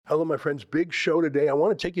Hello, my friends. Big show today. I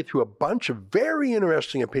want to take you through a bunch of very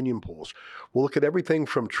interesting opinion polls. We'll look at everything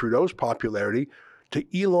from Trudeau's popularity to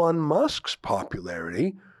Elon Musk's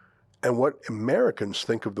popularity and what Americans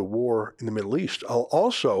think of the war in the Middle East. I'll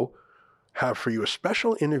also have for you a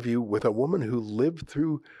special interview with a woman who lived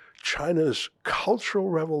through China's Cultural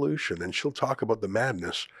Revolution, and she'll talk about the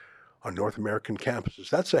madness on North American campuses.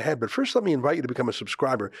 That's ahead. But first, let me invite you to become a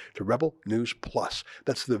subscriber to Rebel News Plus.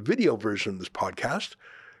 That's the video version of this podcast.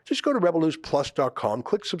 Just go to rebelnewsplus.com,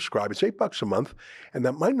 click subscribe. It's $8 a month. And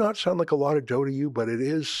that might not sound like a lot of dough to you, but it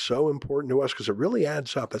is so important to us because it really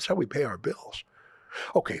adds up. That's how we pay our bills.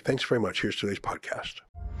 Okay, thanks very much. Here's today's podcast.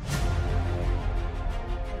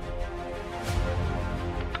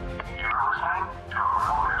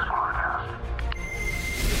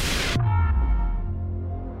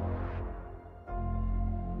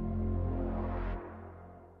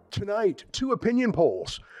 Tonight, two opinion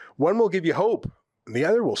polls. One will give you hope, and the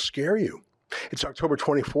other will scare you. It's October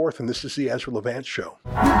 24th, and this is the EZRA LEVANT Show.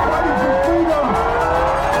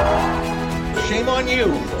 Shame on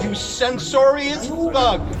you, you censorious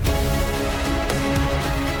thug.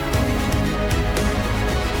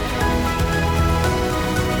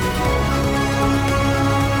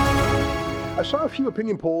 I saw a few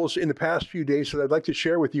opinion polls in the past few days that I'd like to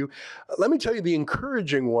share with you. Let me tell you the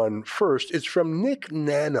encouraging one first. It's from Nick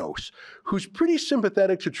Nanos, who's pretty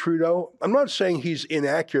sympathetic to Trudeau. I'm not saying he's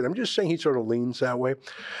inaccurate. I'm just saying he sort of leans that way.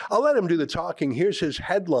 I'll let him do the talking. Here's his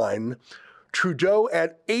headline: Trudeau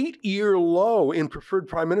at 8-year low in preferred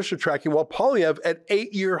prime minister tracking, while Poilievre at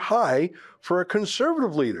 8-year high for a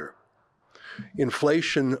conservative leader.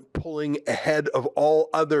 Inflation pulling ahead of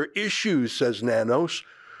all other issues, says Nanos.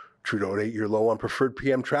 Trudeau at 8-year low on preferred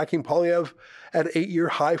PM tracking, Poilievre at 8-year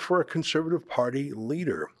high for a Conservative Party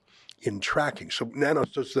leader in tracking. So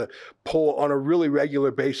Nanos does the poll on a really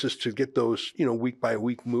regular basis to get those, week by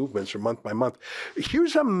week movements or month by month.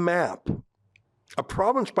 Here's a map, a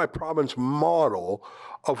province by province model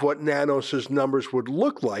of what Nanos's numbers would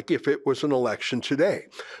look like if it was an election today.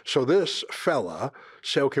 So this fella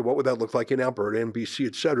say, okay, what would that look like in Alberta and BC,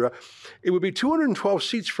 etc.? It would be 212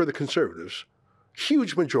 seats for the Conservatives.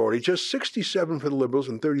 Huge majority, just 67 for the Liberals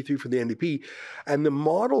and 33 for the NDP. And the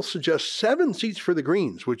model suggests 7 seats for the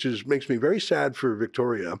Greens, which makes me very sad for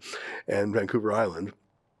Victoria and Vancouver Island.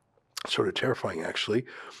 Sort of terrifying, actually.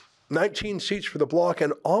 19 seats for the Bloc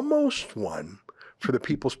and almost 1 for the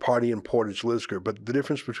People's Party in Portage Lisgar. But the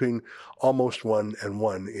difference between almost 1 and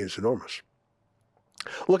 1 is enormous.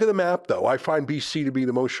 Look at the map, though. I find BC to be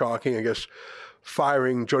the most shocking. I guess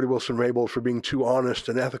firing Jody Wilson-Raybould for being too honest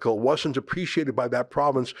and ethical wasn't appreciated by that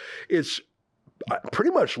province. It's pretty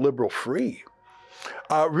much liberal-free.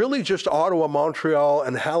 Really just Ottawa, Montreal,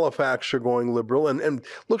 and Halifax are going liberal, and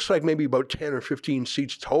looks like maybe about 10 or 15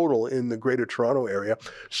 seats total in the Greater Toronto area.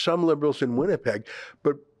 Some liberals in Winnipeg,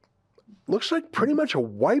 but looks like pretty much a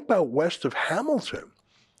wipeout west of Hamilton.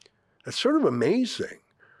 That's sort of amazing.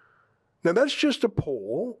 Now, that's just a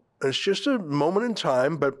poll. It's just a moment in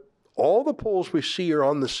time, but all the polls we see are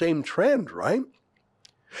on the same trend, right?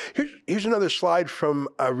 Here's another slide from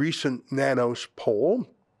a recent Nanos poll.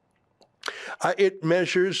 It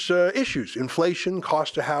measures issues: inflation,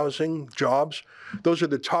 cost of housing, jobs. Those are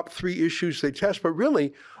the top 3 issues they test, but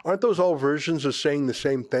really, aren't those all versions of saying the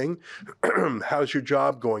same thing? How's your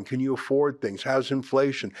job going? Can you afford things? How's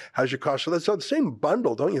inflation? How's your cost? So that's all the same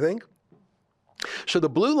bundle, don't you think? So the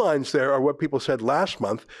blue lines there are what people said last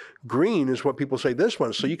month. Green is what people say this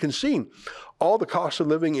month. So you can see all the cost of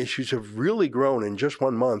living issues have really grown in just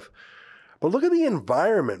 1 month. But look at the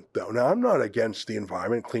environment, though. Now, I'm not against the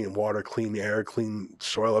environment, clean water, clean air, clean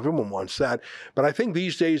soil. Everyone wants that. But I think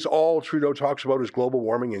these days all Trudeau talks about is global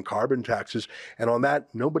warming and carbon taxes. And on that,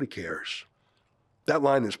 nobody cares. That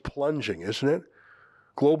line is plunging, isn't it?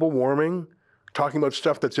 Global warming, talking about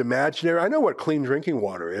stuff that's imaginary. I know what clean drinking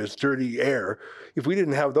water is, dirty air. If we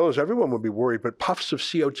didn't have those, everyone would be worried. But puffs of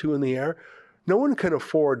CO2 in the air, no one can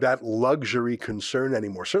afford that luxury concern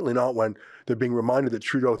anymore. Certainly not when they're being reminded that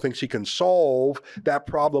Trudeau thinks he can solve that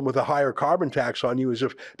problem with a higher carbon tax on you, as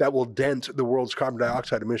if that will dent the world's carbon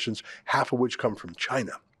dioxide emissions, half of which come from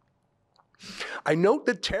China. I note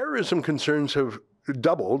that terrorism concerns have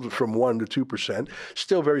doubled from 1% to 2%,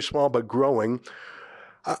 still very small but growing.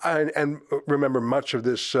 And remember, much of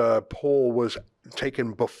this poll was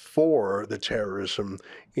taken before the terrorism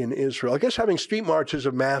in Israel. I guess having street marches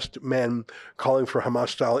of masked men calling for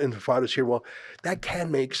Hamas-style intifadas here, well, that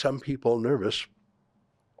can make some people nervous.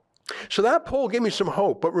 So that poll gave me some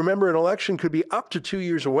hope. But remember, an election could be up to 2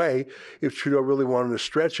 years away if Trudeau really wanted to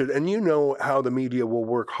stretch it. And you know how the media will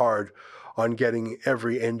work hard on getting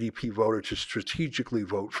every NDP voter to strategically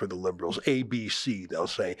vote for the Liberals. ABC, they'll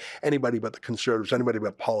say. Anybody but the Conservatives, anybody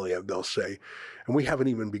but Poilievre, they'll say. And we haven't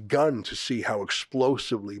even begun to see how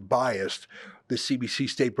explosively biased the CBC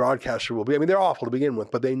state broadcaster will be. I mean, they're awful to begin with,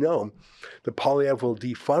 but they know that Poilievre will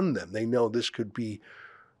defund them. They know this could be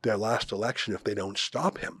their last election if they don't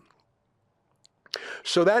stop him.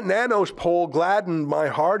 So that Nanos poll gladdened my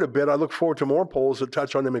heart a bit. I look forward to more polls that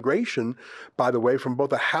touch on immigration, by the way, from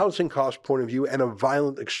both a housing cost point of view and a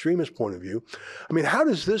violent extremist point of view. I mean, how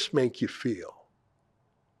does this make you feel?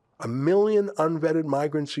 1 million unvetted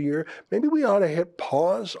migrants a year? Maybe we ought to hit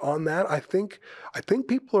pause on that. I think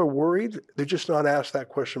people are worried. They're just not asked that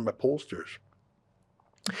question by pollsters.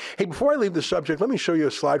 Hey, before I leave the subject, let me show you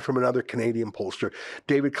a slide from another Canadian pollster,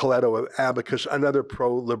 David Coletto of Abacus, another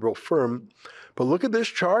pro-liberal firm. But look at this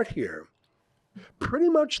chart here. Pretty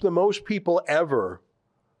much the most people ever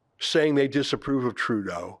saying they disapprove of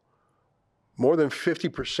Trudeau, more than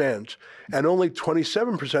 50%, and only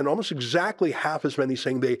 27%, almost exactly half as many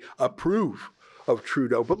saying they approve of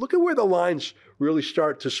Trudeau. But look at where the lines really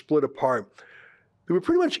start to split apart. They were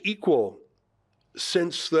pretty much equal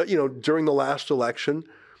since during the last election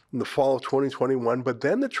in the fall of 2021, but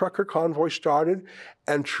then the trucker convoy started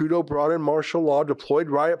and Trudeau brought in martial law, deployed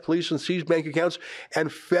riot police and seized bank accounts.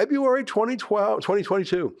 And February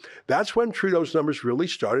 2022, that's when Trudeau's numbers really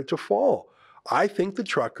started to fall. I think the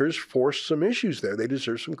truckers forced some issues there. They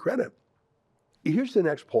deserve some credit. Here's the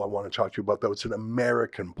next poll I want to talk to you about, though. It's an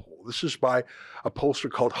American poll. This is by a pollster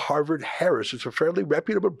called Harvard Harris. It's a fairly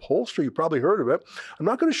reputable pollster. You've probably heard of it. I'm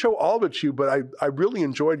not going to show all of it to you, but I really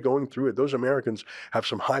enjoyed going through it. Those Americans have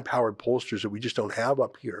some high-powered pollsters that we just don't have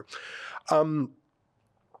up here.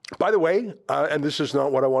 By the way, and this is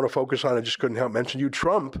not what I want to focus on, I just couldn't help mention you,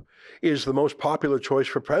 Trump is the most popular choice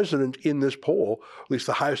for president in this poll, at least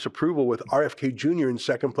the highest approval, with RFK Jr. in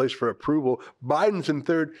second place for approval, Biden's in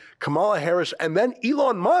third, Kamala Harris, and then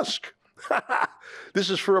Elon Musk. This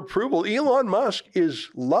is for approval. Elon Musk is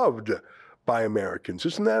loved by Americans.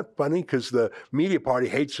 Isn't that funny? Because the media party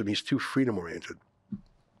hates him. He's too freedom-oriented.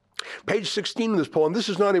 Page 16 of this poll, and this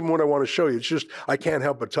is not even what I want to show you. It's just, I can't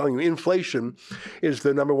help but telling you, inflation is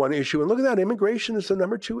the number one issue. And look at that, immigration is the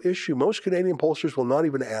number two issue. Most Canadian pollsters will not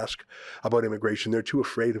even ask about immigration. They're too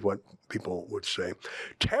afraid of what people would say.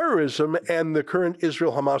 Terrorism and the current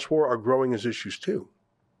Israel-Hamas war are growing as issues too.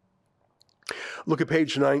 Look at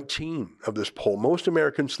page 19 of this poll. Most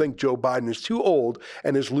Americans think Joe Biden is too old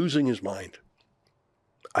and is losing his mind.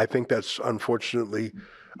 I think that's unfortunately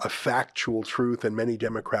a factual truth, and many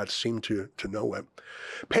Democrats seem to know it.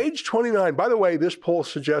 Page 29, by the way, this poll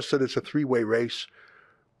suggests that it's a three-way race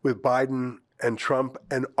with Biden and Trump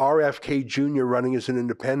and RFK Jr. running as an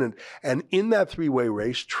independent. And in that three-way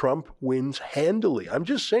race, Trump wins handily. I'm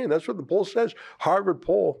just saying, that's what the poll says. Harvard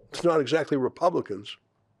poll. It's not exactly Republicans.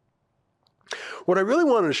 What I really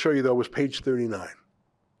wanted to show you, though, was page 39.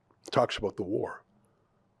 It talks about the war.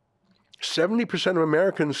 70% of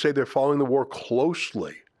Americans say they're following the war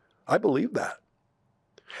closely. I believe that.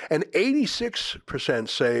 And 86%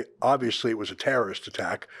 say, obviously, it was a terrorist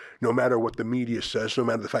attack, no matter what the media says, no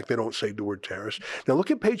matter the fact they don't say the word terrorist. Now,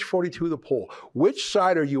 look at page 42 of the poll. Which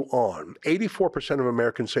side are you on? 84% of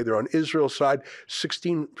Americans say they're on Israel's side.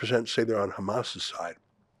 16% say they're on Hamas's side.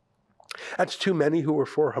 That's too many who are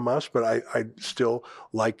for Hamas, but I still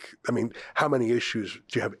like, how many issues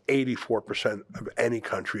do you have 84% of any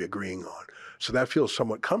country agreeing on? So that feels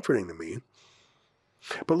somewhat comforting to me.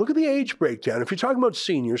 But look at the age breakdown. If you're talking about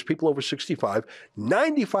seniors, people over 65,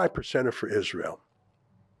 95% are for Israel.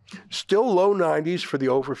 Still low 90s for the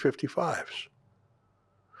over 55s.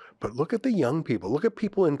 But look at the young people. Look at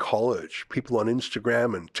people in college, people on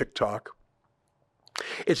Instagram and TikTok.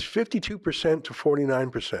 It's 52% to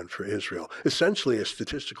 49% for Israel, essentially a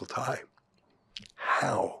statistical tie.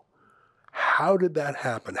 How? How did that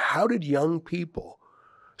happen? How did young people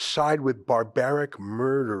side with barbaric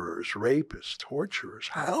murderers, rapists, torturers?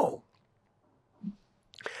 How?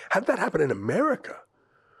 How did that happen in America?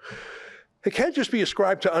 It can't just be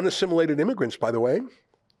ascribed to unassimilated immigrants, by the way.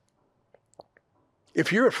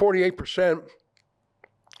 If you're at 48%,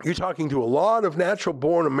 you're talking to a lot of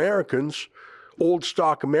natural-born Americans, old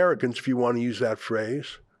stock Americans, if you want to use that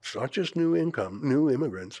phrase. It's not just new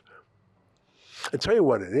immigrants. I tell you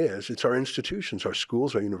what it is. It's our institutions, our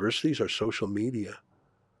schools, our universities, our social media.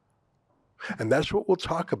 And that's what we'll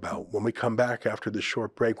talk about when we come back after this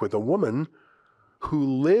short break with a woman who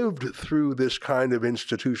lived through this kind of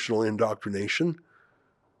institutional indoctrination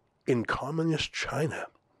in communist China.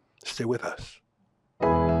 Stay with us.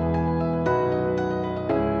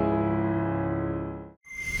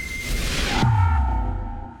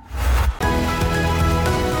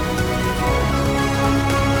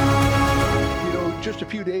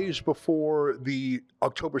 days before the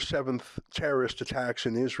October 7th terrorist attacks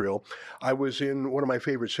in Israel, I was in one of my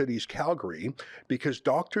favorite cities, Calgary, because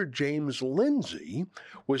Dr. James Lindsay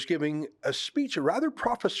was giving a speech, a rather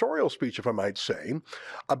professorial speech, if I might say,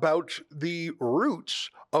 about the roots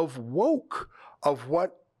of woke, of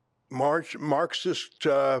what Marxist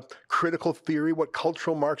critical theory, what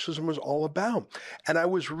cultural Marxism was all about. And I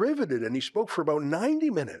was riveted, and he spoke for about 90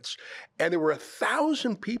 minutes, and there were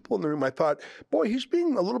 1,000 people in the room. I thought, boy, he's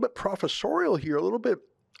being a little bit professorial here, a little bit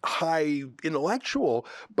high intellectual,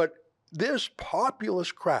 but this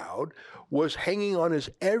populist crowd was hanging on his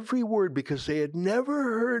every word because they had never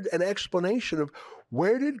heard an explanation of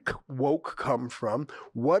where did woke come from,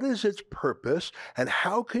 what is its purpose, and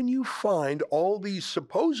how can you find all these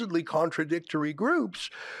supposedly contradictory groups,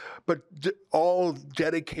 but all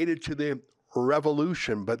dedicated to the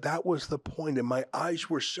revolution. But that was the point, and my eyes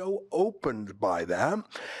were so opened by that.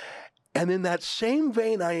 And in that same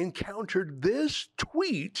vein, I encountered this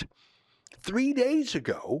tweet 3 days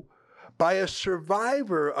ago by a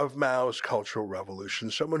survivor of Mao's Cultural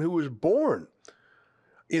Revolution, someone who was born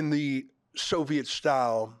in the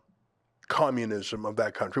Soviet-style communism of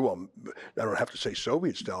that country. Well, I don't have to say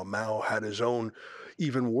Soviet-style. Mao had his own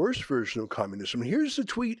even worse version of communism. Here's the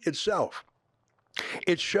tweet itself.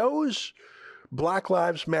 It shows Black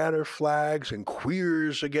Lives Matter flags and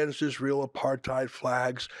queers against Israel apartheid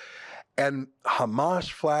flags and Hamas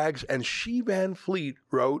flags. And Xi Van Fleet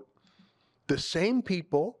wrote, the same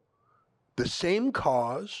people, the same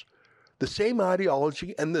cause, the same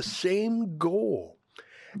ideology, and the same goal.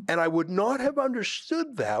 And I would not have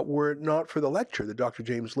understood that were it not for the lecture that Dr.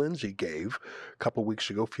 James Lindsay gave a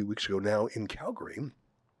few weeks ago now in Calgary.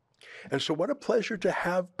 And so what a pleasure to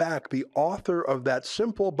have back the author of that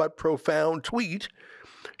simple but profound tweet,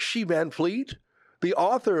 Xi Van Fleet, the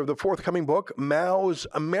author of the forthcoming book, Mao's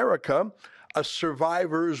America, A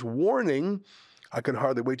Survivor's Warning. I can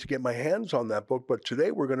hardly wait to get my hands on that book, but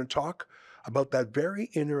today we're going to talk about that very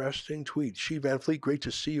interesting tweet. Xi Van Fleet, great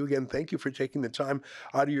to see you again. Thank you for taking the time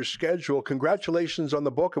out of your schedule. Congratulations on the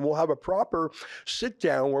book, and we'll have a proper sit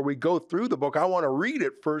down where we go through the book. I want to read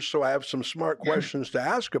it first so I have some smart questions to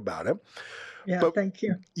ask about it. Yeah, but thank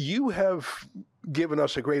you. You have given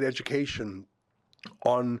us a great education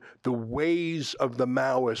on the ways of the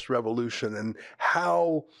Maoist revolution and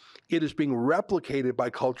how it is being replicated by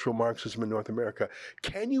cultural Marxism in North America.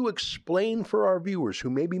 Can you explain for our viewers who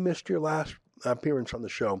maybe missed your last appearance on the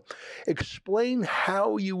show, explain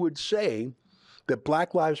how you would say that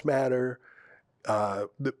Black Lives Matter,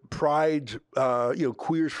 the Pride,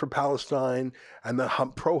 Queers for Palestine, and the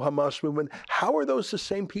pro-Hamas movement, how are those the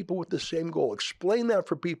same people with the same goal? Explain that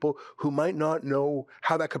for people who might not know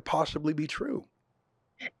how that could possibly be true.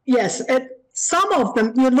 Yes, some of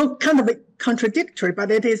them you look kind of contradictory,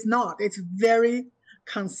 but it is not. It's very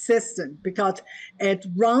consistent because it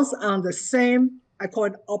runs on the same, I call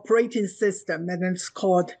it operating system, and it's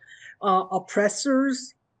called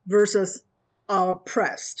oppressors versus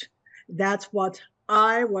oppressed. That's what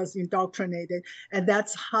I was indoctrinated, and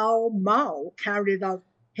that's how Mao carried out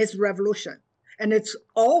his revolution. And it's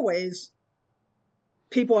always,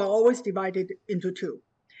 people are always divided into two.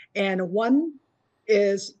 And one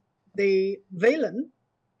is the villain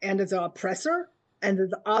and the oppressor, and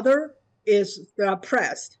the other is the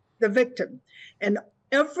oppressed, the victim. And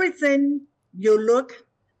everything you look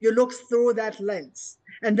through that lens,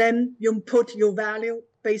 and then you put your value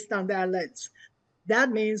based on that lens.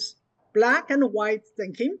 That means black and white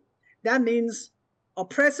thinking. That means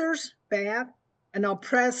oppressors bad and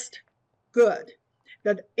oppressed good.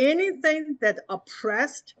 That anything that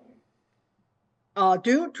oppressed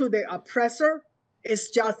due to the oppressor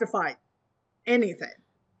is justified. Anything.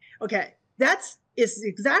 Okay, that is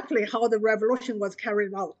exactly how the revolution was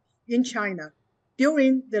carried out in China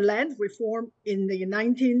during the land reform in the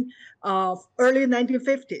early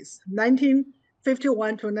 1950s,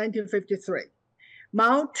 1951 to 1953.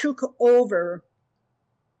 Mao took over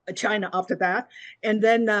China after that, and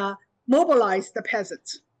then mobilized the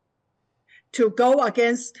peasants to go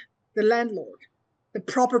against the landlord, the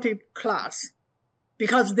property class,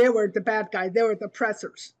 because they were the bad guys, they were the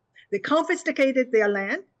oppressors. They confiscated their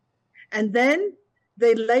land, and then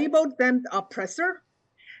they labeled them the oppressor,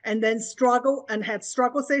 and then had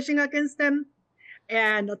struggle session against them,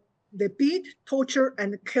 and they beat, tortured,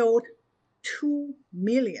 and killed 2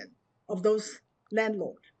 million of those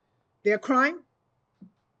landlords. Their crime?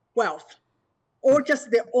 Wealth, or just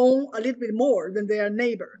they own a little bit more than their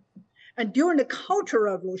neighbor. And during the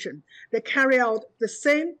Cultural Revolution, they carry out the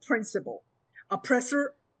same principle.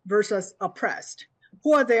 Oppressor versus oppressed.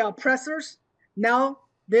 Who are the oppressors? Now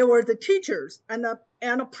they were the teachers and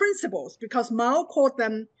the principals, because Mao called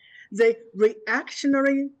them the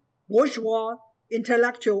reactionary bourgeois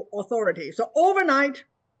intellectual authority. So overnight,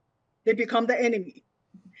 they become the enemy.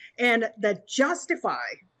 And that justify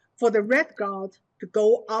for the Red Guard to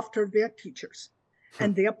go after their teachers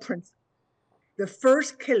and their principals. The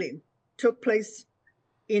first killing took place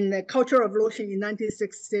in the Cultural Revolution in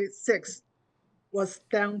 1966, was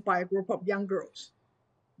done by a group of young girls.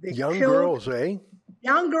 They young girls, eh?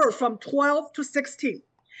 Young girls from 12 to 16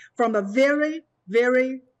 from a very,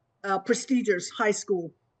 very prestigious high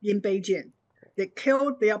school in Beijing. They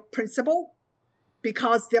killed their principal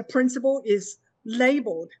because their principal is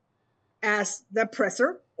labeled as the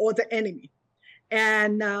oppressor or the enemy.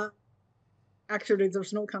 And actually,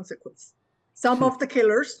 there's no consequence. Some of the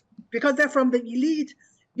killers, because they're from the elite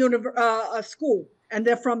school and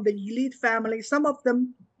they're from the elite family, some of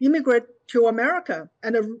them immigrate to America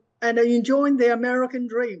and enjoying the American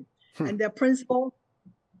dream. And their principal,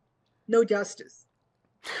 no justice.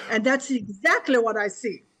 And that's exactly what I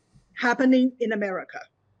see happening in America,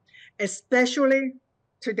 especially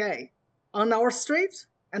today on our streets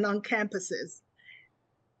and on campuses.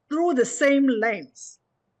 Through the same lens,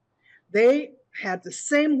 they had the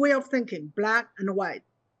same way of thinking, black and white.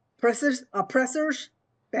 Oppressors,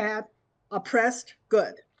 bad. Oppressed,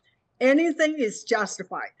 good. Anything is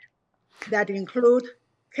justified. That include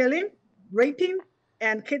killing, raping,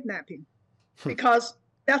 and kidnapping, because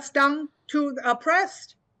that's done to the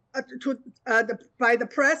oppressed, by the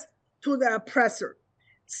press to the oppressor.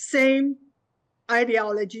 Same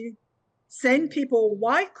ideology, same people.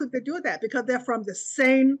 Why could they do that? Because they're from the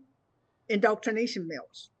same indoctrination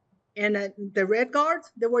mills. And the Red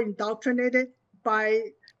Guards, they were indoctrinated by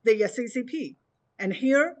the CCP. And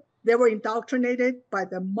here, they were indoctrinated by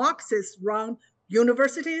the Marxist-run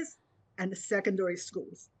universities and secondary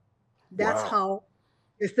schools. That's how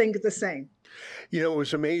they think the same. You know, it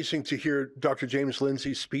was amazing to hear Dr. James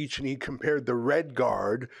Lindsay's speech, and he compared the Red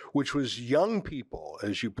Guard, which was young people,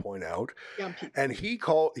 as you point out, and he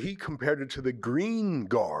compared it to the Green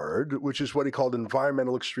Guard, which is what he called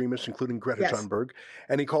environmental extremists, including Greta Thunberg,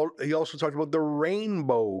 and he also talked about the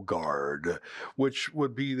Rainbow Guard, which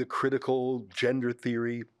would be the critical gender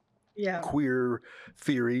theory, queer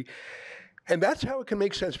theory. And that's how it can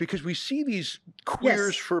make sense, because we see these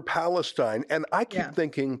queers for Palestine. And I keep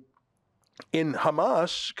thinking, in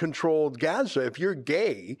Hamas-controlled Gaza, if you're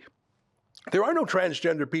gay, there are no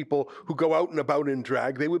transgender people who go out and about in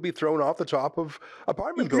drag. They would be thrown off the top of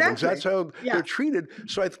apartment buildings. That's how they're treated.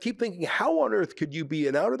 So I keep thinking, how on earth could you be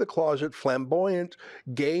an out-of-the-closet, flamboyant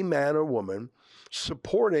gay man or woman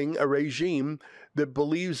supporting a regime that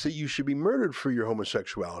believes that you should be murdered for your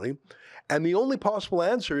homosexuality? And the only possible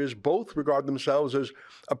answer is both regard themselves as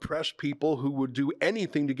oppressed people who would do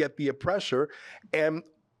anything to get the oppressor, and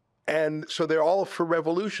so they're all for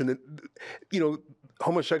revolution. You know,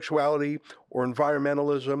 homosexuality or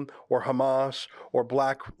environmentalism or Hamas or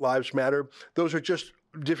Black Lives Matter, those are just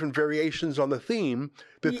different variations on the theme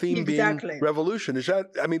being revolution. Is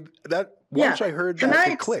that, I mean, that once I heard that,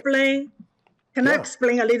 it clicked. Can I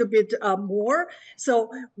explain a little bit more? So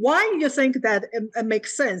why you think that it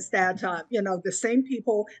makes sense that, the same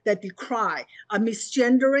people that decry a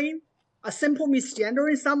misgendering, a simple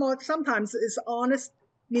misgendering, sometimes it's honest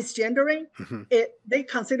misgendering, they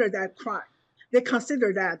consider that crime. They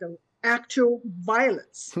consider that actual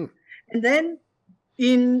violence. And then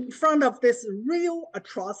in front of this real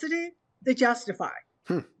atrocity, they justify.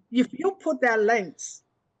 If you put that lens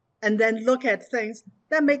and then look at things,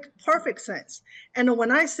 that make perfect sense. And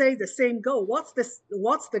when I say the same goal, what's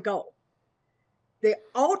the goal?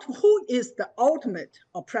 Who is the ultimate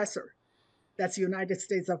oppressor? That's the United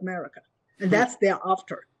States of America. And that's their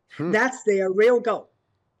after. That's their real goal.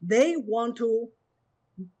 They want to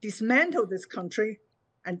dismantle this country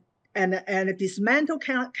and dismantle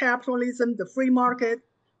capitalism, the free market.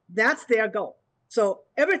 That's their goal. So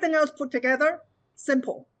everything else put together,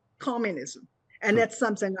 simple, communism. And that's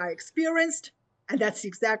something I experienced. And that's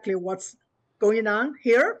exactly what's going on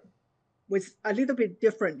here, with a little bit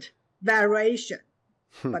different variation.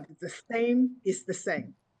 But the same is the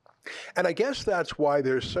same. And I guess that's why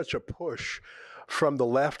there's such a push from the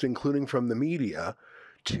left, including from the media,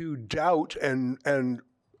 to doubt and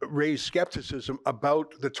raise skepticism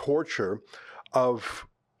about the torture of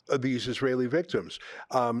these Israeli victims,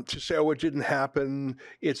 to say, oh, it didn't happen,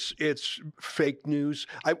 it's fake news.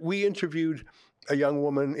 We interviewed a young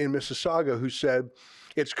woman in Mississauga who said,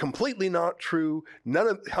 it's completely not true.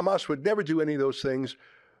 Hamas would never do any of those things.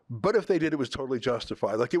 But if they did, it was totally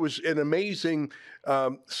justified. Like, it was an amazing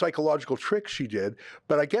psychological trick she did.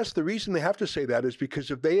 But I guess the reason they have to say that is because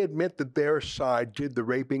if they admit that their side did the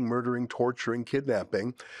raping, murdering, torturing,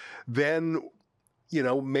 kidnapping, then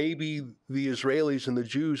maybe the Israelis and the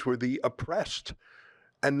Jews were the oppressed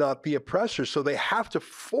and not the oppressors. So they have to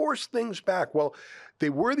force things back. Well, they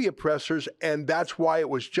were the oppressors, and that's why it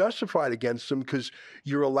was justified against them, because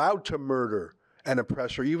you're allowed to murder an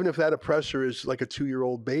oppressor, even if that oppressor is like a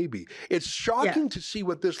 2-year-old baby. It's shocking to see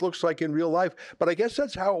what this looks like in real life, but I guess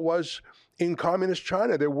that's how it was in communist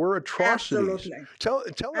China. There were atrocities. Absolutely.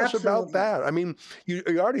 Tell us about that. I mean, you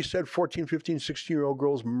already said 14, 15, 16-year-old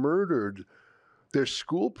girls murdered their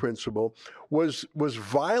school principal. Was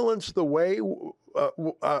violence the way?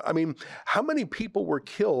 I mean, how many people were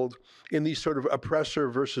killed in these sort of oppressor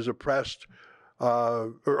versus oppressed,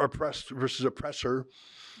 or oppressed versus oppressor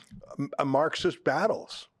Marxist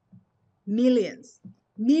battles? Millions.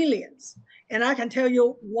 And I can tell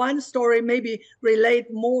you one story, maybe relate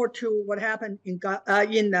more to what happened in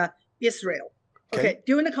Israel. Okay,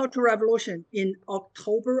 during the Cultural Revolution in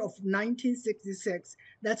October of 1966,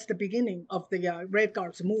 that's the beginning of the Red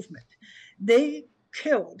Guards movement. They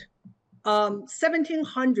killed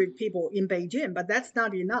 1,700 people in Beijing, but that's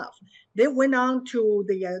not enough. They went on to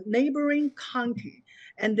the neighboring county,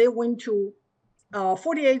 and they went to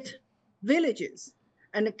 48 villages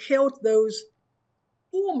and killed those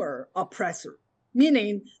former oppressors,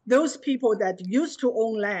 meaning those people that used to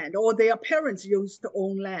own land or their parents used to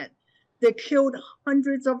own land. They killed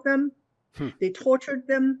hundreds of them. They tortured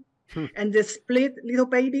them, and they split little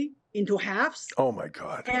baby into halves. Oh my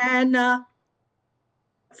God. And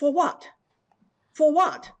for what? For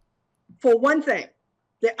what? For one thing,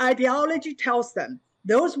 the ideology tells them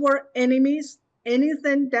those were enemies.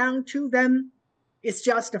 Anything done to them is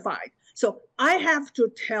justified. So I have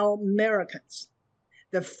to tell Americans,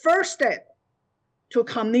 the first step to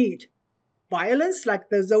commit violence like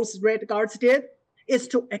those Red Guards did is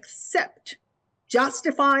to accept,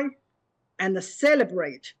 justify, and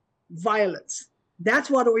celebrate violence. That's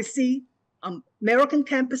what we see on American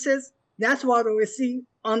campuses. That's what we see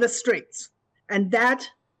on the streets. And that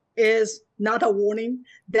is not a warning.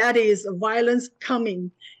 That is violence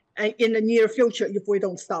coming in the near future if we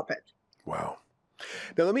don't stop it. Wow.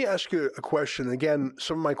 Now, let me ask you a question. Again,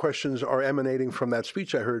 some of my questions are emanating from that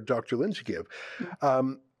speech I heard Dr. Lindsay give.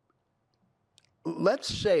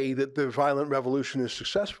 Let's say that the violent revolution is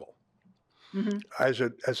successful, as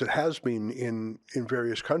it has been in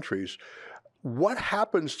various countries. What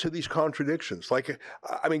happens to these contradictions? Like,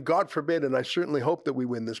 I mean, God forbid, and I certainly hope that we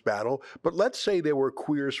win this battle, but let's say there were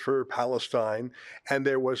queers for Palestine and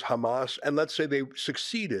there was Hamas, and let's say they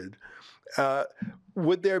succeeded.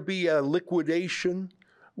 Would there be a liquidation?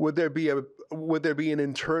 Would there be an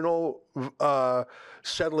internal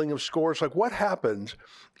settling of scores? Like, what happened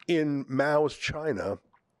in Mao's China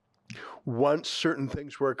once certain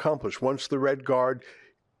things were accomplished? Once the Red Guard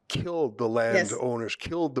killed the landowners,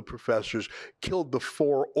 killed the professors, killed the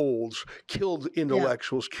four olds, killed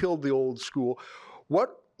intellectuals, killed the old school.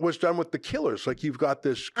 What was done with the killers? Like, you've got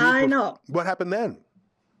this group I know. What happened then?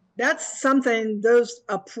 That's something those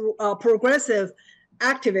progressive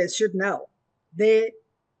activists should know. They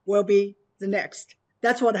will be the next.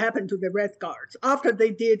 That's what happened to the Red Guards. After they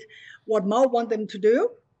did what Mao wanted them to do,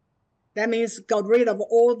 that means got rid of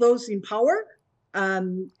all those in power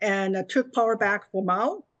and took power back for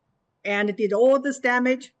Mao and did all this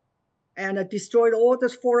damage and destroyed all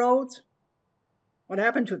those four olds. What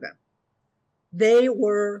happened to them? They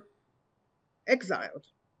were exiled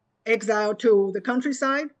to the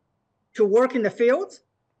countryside to work in the fields.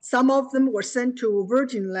 Some of them were sent to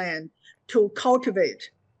virgin land to cultivate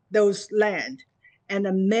those land. And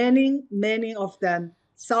many of them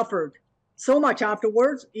suffered so much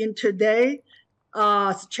afterwards. In today,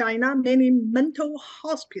 China, many mental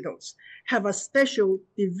hospitals have a special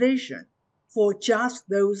division for just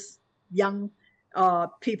those young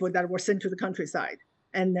people that were sent to the countryside.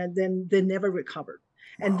 And then they never recovered.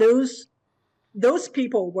 Wow. And those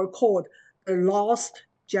people were called the lost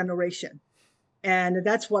generation. And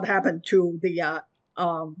that's what happened to the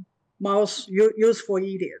Mao's useful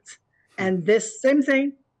idiots. And this same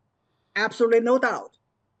thing, absolutely no doubt,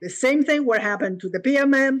 the same thing will happen to the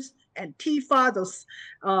BMMs and Antifa, those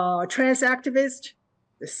trans activists,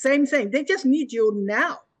 the same thing. They just need you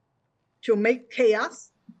now to make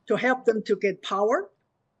chaos, to help them to get power.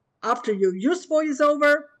 After your useful is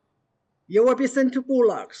over, you will be sent to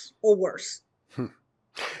gulags or worse.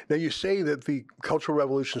 Now, you say that the Cultural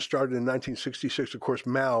Revolution started in 1966. Of course,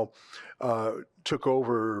 Mao took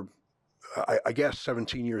over, I guess,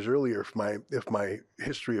 17 years earlier, if my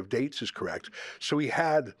history of dates is correct. So he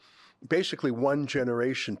had basically one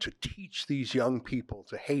generation to teach these young people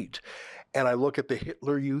to hate. And I look at the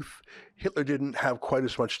Hitler Youth. Hitler didn't have quite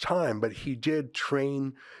as much time, but he did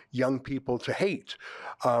train young people to hate.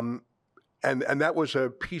 And that was a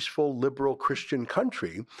peaceful, liberal Christian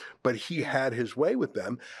country, but he had his way with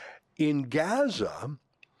them. In Gaza,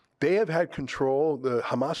 they have had control, the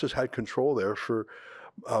Hamas has had control there for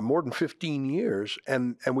more than 15 years.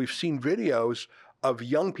 And we've seen videos of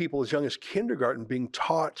young people as young as kindergarten being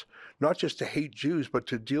taught not just to hate Jews, but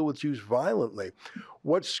to deal with Jews violently.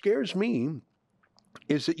 What scares me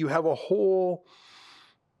is that you have a whole,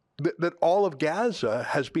 that all of Gaza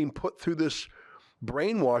has been put through this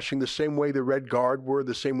brainwashing the same way the Red Guard were,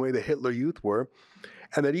 the same way the Hitler Youth were,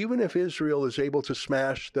 and that even if Israel is able to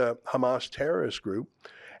smash the Hamas terrorist group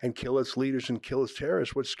and kill its leaders and kill its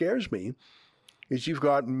terrorists, what scares me is you've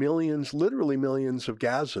got millions, literally millions of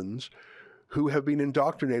Gazans who have been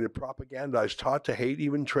indoctrinated, propagandized, taught to hate,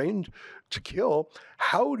 even trained to kill.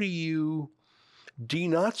 How do you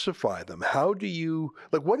denazify them? How do you,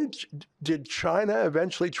 like, what did China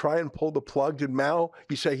eventually try and pull the plug? Did Mao,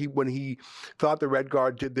 you say when he thought the Red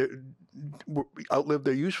Guard outlived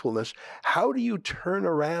their usefulness, how do you turn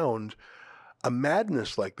around a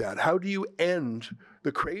madness like that? How do you end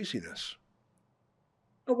the craziness?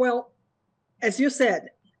 Well, as you said,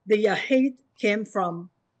 the hate came from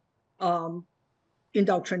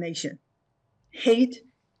indoctrination. Hate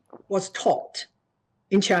was taught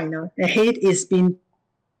in China, and hate is being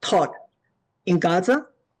taught in Gaza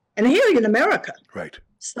and here in America. Right.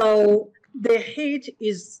 So the hate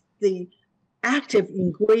is the active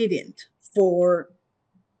ingredient for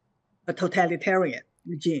a totalitarian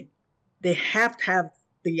regime. They have to have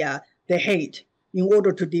the hate in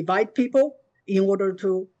order to divide people, in order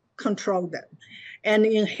to control them. And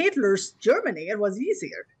in Hitler's Germany, it was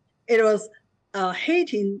easier. It was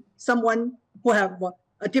hating someone who have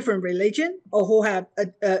a different religion or who have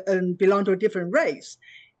belong to a different race.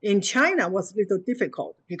 In China, it was a little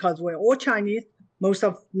difficult because we're all Chinese. Most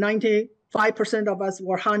of 95% of us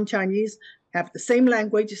were Han Chinese, have the same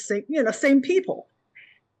language, same people.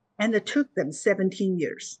 And it took them 17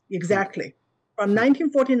 years, exactly. From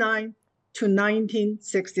 1949 to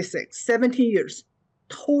 1966, 17 years,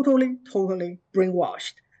 totally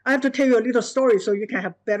brainwashed. I have to tell you a little story so you can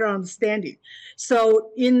have better understanding. So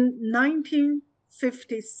in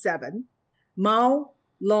 1957, Mao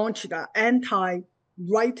launched an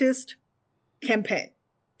anti-rightist campaign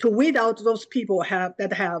to weed out those people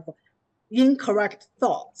that have incorrect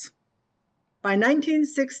thoughts. By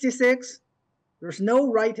 1966, there's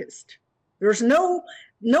no rightist. There's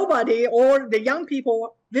nobody, or the young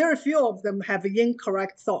people, very few of them have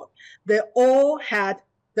incorrect thought. They all had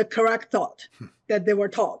the correct thought that they were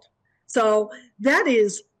taught. So that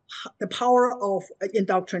is the power of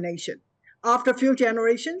indoctrination. After a few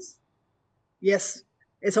generations, yes,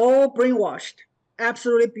 it's all brainwashed,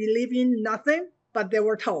 absolutely believing nothing but they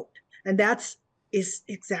were told. And that is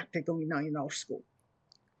exactly going on in our school.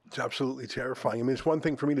 It's absolutely terrifying. I mean, it's one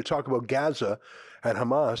thing for me to talk about Gaza and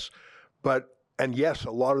Hamas, and yes,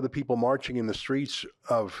 a lot of the people marching in the streets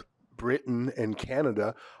of Britain and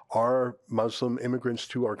Canada are Muslim immigrants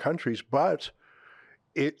to our countries, but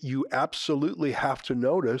you absolutely have to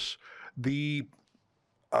notice the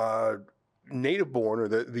native born, or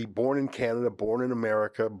the born in Canada, born in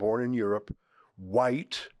America, born in Europe,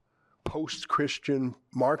 white, post-Christian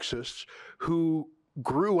Marxists who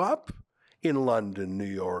grew up in London, New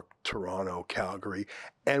York, Toronto, Calgary,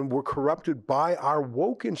 and were corrupted by our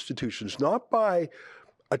woke institutions, not by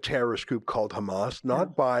a terrorist group called Hamas,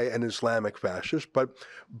 not by an Islamic fascist, but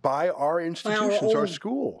by our institutions, our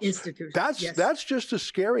schools. That's just as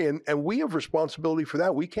scary, and we have responsibility for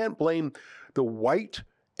that. We can't blame the white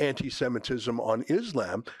anti-Semitism on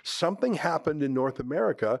Islam. Something happened in North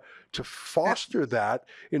America to foster that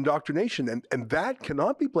indoctrination, and that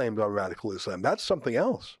cannot be blamed on radical Islam. That's something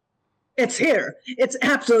else. It's here. It's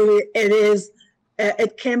absolutely, it is.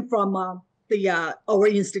 It came from our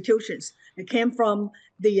institutions. It came from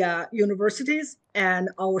the universities and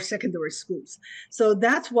our secondary schools. So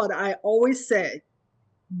that's what I always say.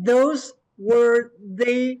 Those were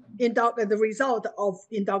the result of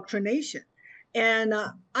indoctrination. And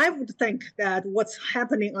I would think that what's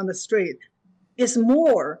happening on the street is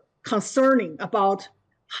more concerning about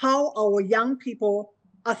how our young people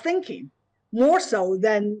are thinking, more so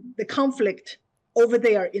than the conflict over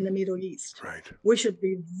there in the Middle East. Right. We should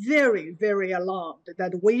be very, very alarmed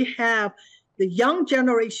that we have the young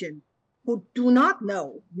generation who do not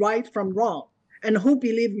know right from wrong and who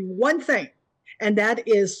believe in one thing, and that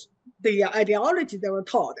is the ideology they were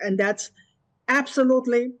taught, and that's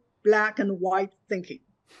absolutely black and white thinking.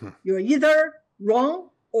 You're either wrong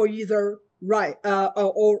or either right,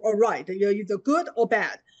 or right. You're either good or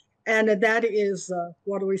bad, and that is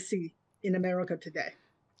what we see in America today.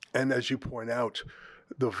 And as you point out,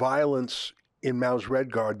 the violence in Mao's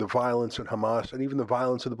Red Guard, the violence at Hamas, and even the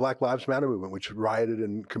violence of the Black Lives Matter movement, which rioted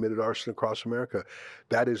and committed arson across America.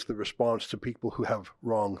 That is the response to people who have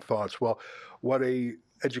wrong thoughts. Well, what a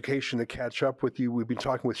education to catch up with you. We've been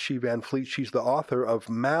talking with Xi Van Fleet. She's the author of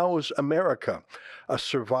Mao's America, A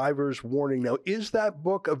Survivor's Warning. Now, is that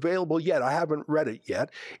book available yet? I haven't read it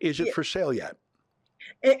yet. Is it for sale yet?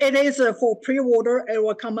 It is for pre-order. It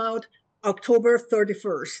will come out October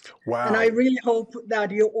 31st. Wow. And I really hope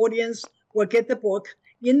that your audience will get the book.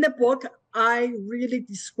 In the book, I really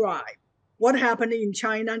describe what happened in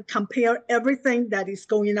China, compare everything that is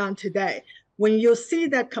going on today. When you see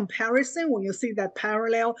that comparison, when you see that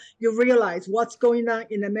parallel, you realize what's going on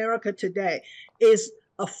in America today is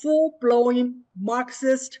a full-blown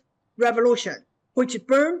Marxist revolution, which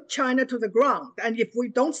burned China to the ground. And if we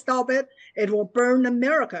don't stop it, it will burn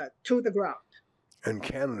America to the ground. And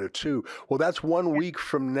Canada too. Well, that's 1 week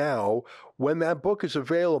from now. When that book is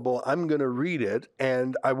available, I'm going to read it,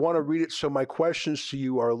 and I want to read it so my questions to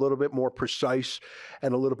you are a little bit more precise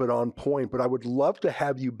and a little bit on point. But I would love to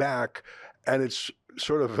have you back, and it's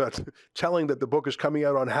sort of telling that the book is coming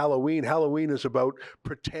out on Halloween. Halloween is about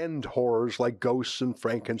pretend horrors like ghosts and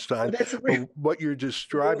Frankenstein. But what you're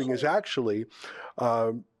describing is actually,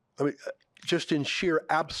 just in sheer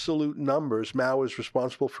absolute numbers, Mao is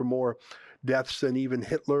responsible for more deaths than even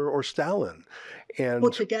Hitler or Stalin. And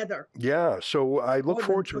put together. Yeah. So I look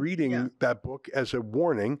forward to reading that book as a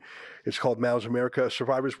warning. It's called Mao's America, A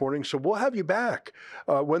Survivor's Warning. So we'll have you back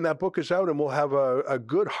when that book is out, and we'll have a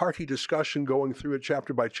good, hearty discussion going through it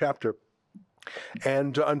chapter by chapter.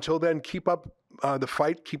 And until then, keep up the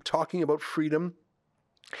fight, keep talking about freedom,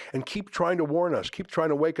 and keep trying to warn us, keep trying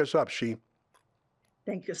to wake us up, Xi.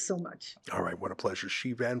 Thank you so much. All right, what a pleasure.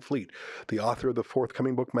 Xi Van Fleet, the author of the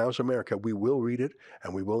forthcoming book, Mao's America. We will read it,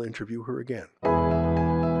 and we will interview her again.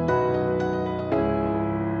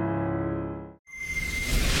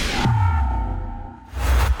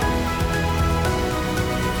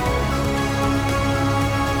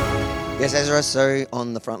 Yes, Ezra, so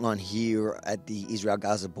on the front line here at the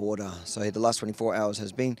Israel-Gaza border. So the last 24 hours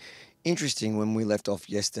has been interesting. When we left off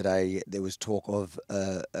yesterday, there was talk of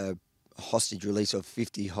a hostage release of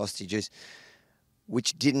 50 hostages,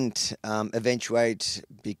 which didn't eventuate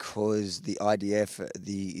because the IDF,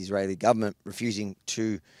 the Israeli government, refusing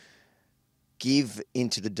to give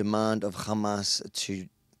into the demand of Hamas to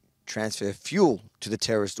transfer fuel to the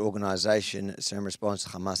terrorist organization. So in response,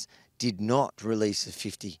 Hamas did not release the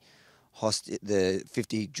 50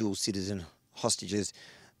 dual citizen hostages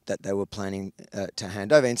that they were planning to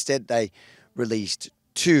hand over. Instead, they released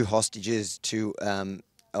 2 hostages to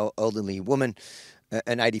elderly woman,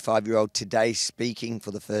 an 85-year-old, today speaking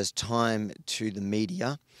for the first time to the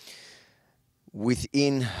media.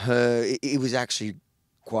 Within her, it was actually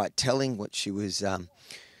quite telling what she was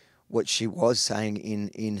saying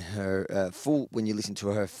in her full, when you listen to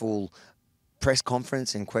her full press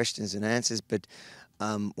conference and questions and answers. But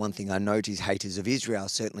one thing I note is haters of Israel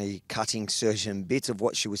certainly cutting certain bits of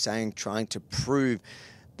what she was saying, trying to prove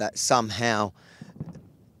that somehow,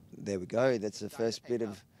 there we go, that's the first bit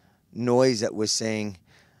of noise that we're seeing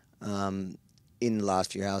in the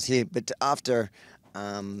last few hours here. But after,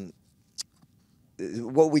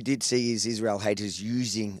 what we did see is Israel haters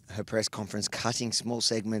using her press conference, cutting small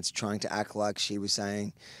segments, trying to act like she was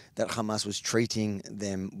saying that Hamas was treating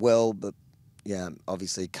them well, but yeah,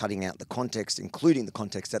 obviously cutting out the context, including the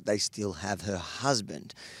context that they still have her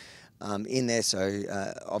husband in there. So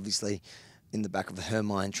obviously in the back of her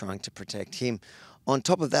mind trying to protect him. On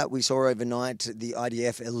top of that, we saw overnight the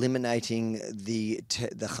IDF eliminating the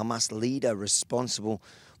Hamas leader responsible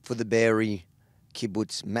for the Be'eri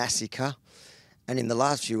kibbutz massacre. And in the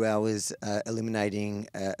last few hours, eliminating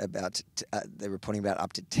they're reporting about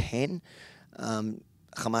up to 10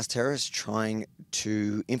 Hamas terrorists trying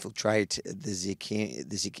to infiltrate the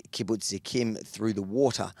kibbutz Zikim through the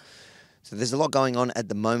water. So there's a lot going on at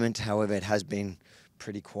the moment. However, it has been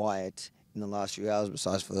pretty quiet in the last few hours,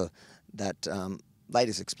 besides for that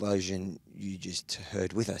latest explosion you just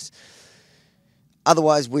heard with us.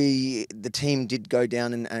 Otherwise, the team did go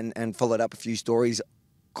down and followed up a few stories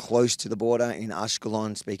close to the border in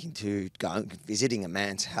Ashkelon, visiting a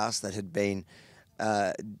man's house that had been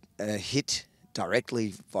hit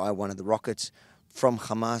directly via one of the rockets from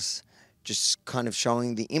Hamas, just kind of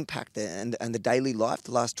showing the impact and the daily life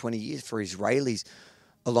the last 20 years for Israelis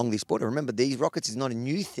along this border. Remember, these rockets is not a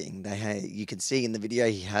new thing. You can see in the video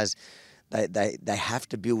they have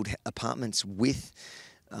to build apartments with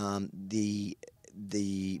the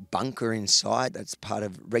bunker inside. That's part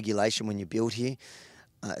of regulation when you build here.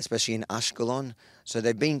 especially in Ashkelon. So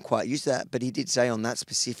they've been quite used to that. But he did say on that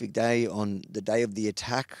specific day, on the day of the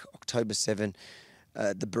attack, October 7,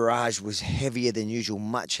 the barrage was heavier than usual,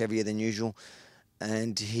 much heavier than usual.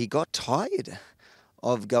 And he got tired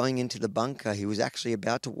of going into the bunker. He was actually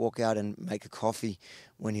about to walk out and make a coffee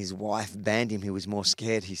when his wife banned him. He was more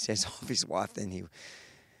scared, he says, of his wife than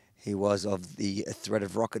he was of the threat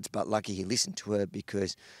of rockets. But lucky he listened to her,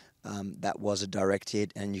 because that was a direct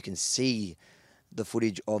hit, and you can see the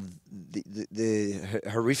footage of the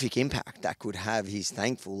horrific impact that could have. He's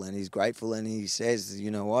thankful and he's grateful, and he says,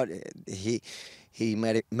 you know what, he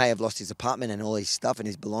may have lost his apartment and all his stuff and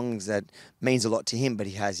his belongings. That means a lot to him, but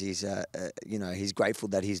he has his, he's grateful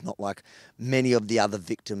that he's not like many of the other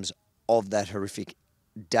victims of that horrific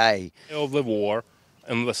day. Of the war,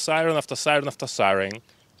 and the siren after siren after siren.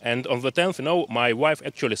 And on the 10th, my wife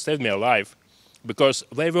actually saved me alive, because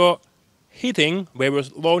they were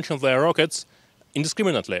launching their rockets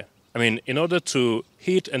indiscriminately. I mean, in order to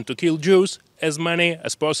hit and to kill Jews, as many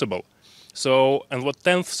as possible. So, on the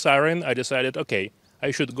 10th siren, I decided, okay,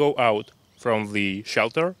 I should go out from the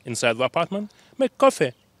shelter inside the apartment, make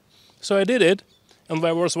coffee. So I did it, and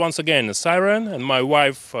there was once again a siren, and my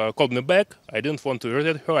wife called me back. I didn't want to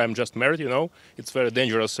irritate her, I'm just married, It's very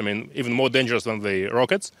dangerous, even more dangerous than the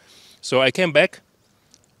rockets. So I came back,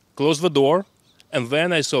 closed the door, and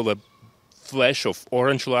then I saw the flash of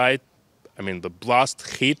orange light, the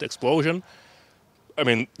blast, heat, explosion.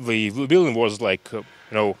 The building was like,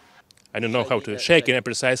 I don't know how to shake it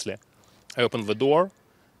precisely. I opened the door,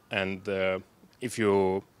 and if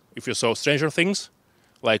you saw Stranger Things,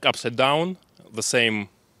 like upside down, the same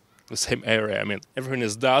area. Everything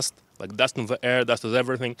is dust, like dust in the air, dust is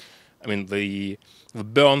everything. The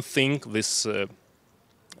burnt thing, this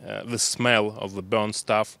the smell of the burnt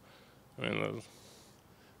stuff,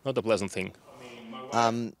 not a pleasant thing.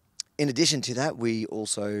 In addition to that, we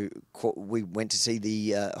went to see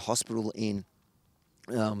the hospital in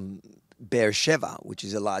Beersheba, which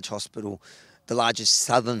is a large hospital, the largest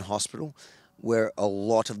southern hospital, where a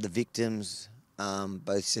lot of the victims,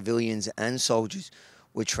 both civilians and soldiers,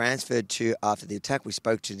 were transferred to after the attack. We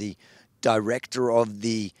spoke to the director of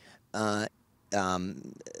the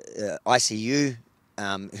ICU,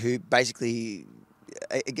 who basically,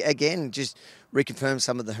 again, just reconfirmed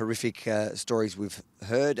some of the horrific stories we've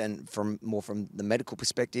heard, and from the medical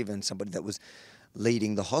perspective, and somebody that was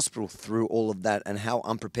leading the hospital through all of that, and how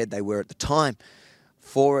unprepared they were at the time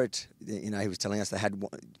for it. He was telling us they had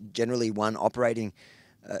generally one operating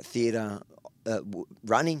theatre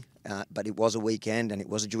running, but it was a weekend, and it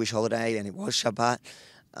was a Jewish holiday, and it was Shabbat.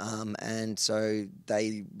 And so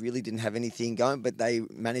they really didn't have anything going, but they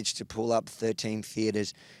managed to pull up 13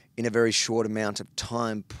 theatres in a very short amount of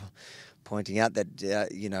time, pointing out that,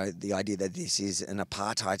 the idea that this is an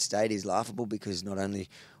apartheid state is laughable, because not only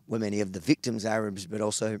were many of the victims Arabs, but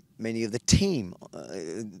also many of the team,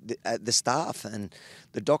 the staff and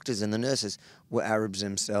the doctors and the nurses were Arabs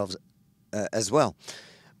themselves as well.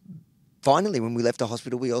 Finally, when we left the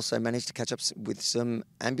hospital, we also managed to catch up with some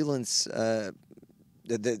ambulance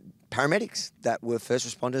the paramedics that were first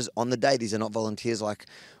responders on the day. These are not volunteers like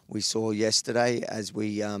we saw yesterday, as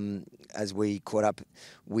we caught up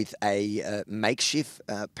with a makeshift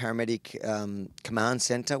paramedic command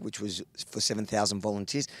centre, which was for 7,000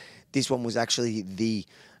 volunteers. This one was actually the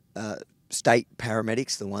state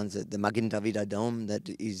paramedics, the ones that the Magen David Adom, that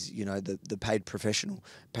is, the paid professional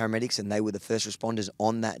paramedics, and they were the first responders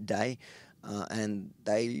on that day, and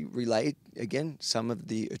they relayed again some of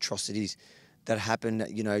the atrocities that happened,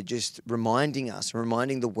 just reminding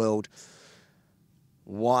the world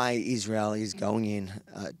why Israel is going in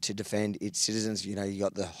to defend its citizens. You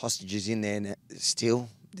got the hostages in there still,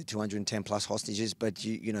 the 210 plus hostages, but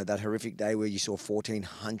that horrific day where you saw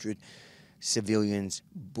 1,400 civilians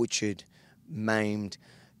butchered, maimed,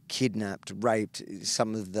 kidnapped, raped,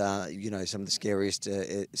 some of the scariest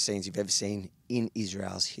scenes you've ever seen in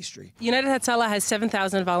Israel's history. United Hatzalah has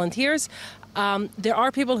 7,000 volunteers. There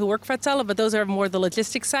are people who work for Hatzalah, but those are more the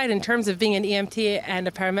logistics side. In terms of being an EMT and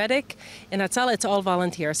a paramedic, in Hatzalah, it's all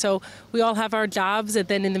volunteer. So we all have our jobs, and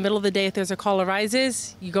then in the middle of the day, if there's a call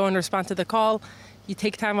arises, you go and respond to the call, you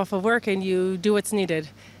take time off of work, and you do what's needed.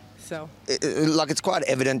 So, it's quite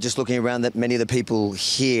evident just looking around that many of the people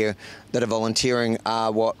here that are volunteering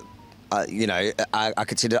are what are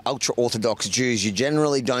considered ultra-Orthodox Jews. You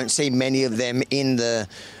generally don't see many of them in the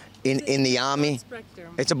army.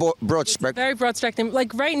 It's a broad spectrum. Very broad spectrum.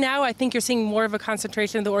 Like right now, I think you're seeing more of a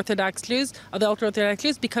concentration of the Orthodox Jews, of the ultra-Orthodox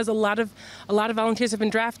Jews, because a lot of volunteers have been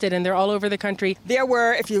drafted, and they're all over the country. There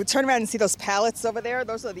were, if you turn around and see those pallets over there,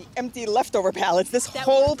 those are the empty leftover pallets. This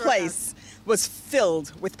whole place was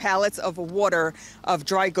filled with pallets of water, of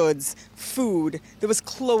dry goods, food. There was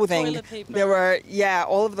clothing. Toilet paper. There were,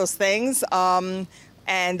 all of those things.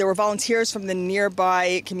 And there were volunteers from the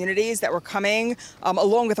nearby communities that were coming,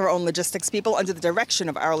 along with our own logistics people, under the direction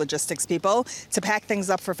of our logistics people, to pack things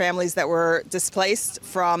up for families that were displaced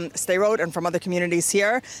from Stay Road and from other communities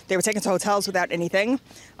here. They were taken to hotels without anything,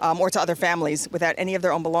 or to other families without any of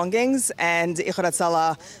their own belongings. And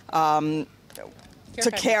EZRA Levant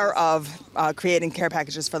took care of creating care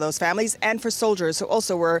packages for those families and for soldiers who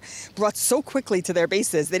also were brought so quickly to their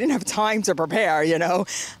bases. They didn't have time to prepare,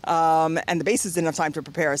 and the bases didn't have time to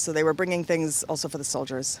prepare. So they were bringing things also for the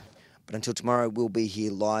soldiers. But until tomorrow, we'll be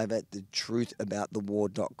here live at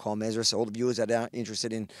thetruthaboutthewar.com, Ezra. So all the viewers that are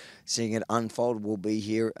interested in seeing it unfold will be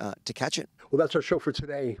here to catch it. Well, that's our show for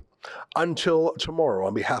today. Until tomorrow,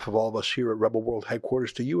 on behalf of all of us here at Rebel World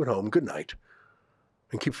Headquarters, to you at home, good night,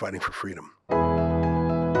 and keep fighting for freedom.